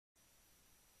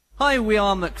Hi, we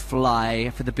are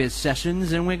McFly for the Biz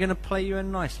Sessions, and we're going to play you a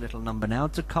nice little number now.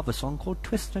 It's a cover song called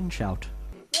Twist and Shout.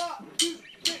 1, 2,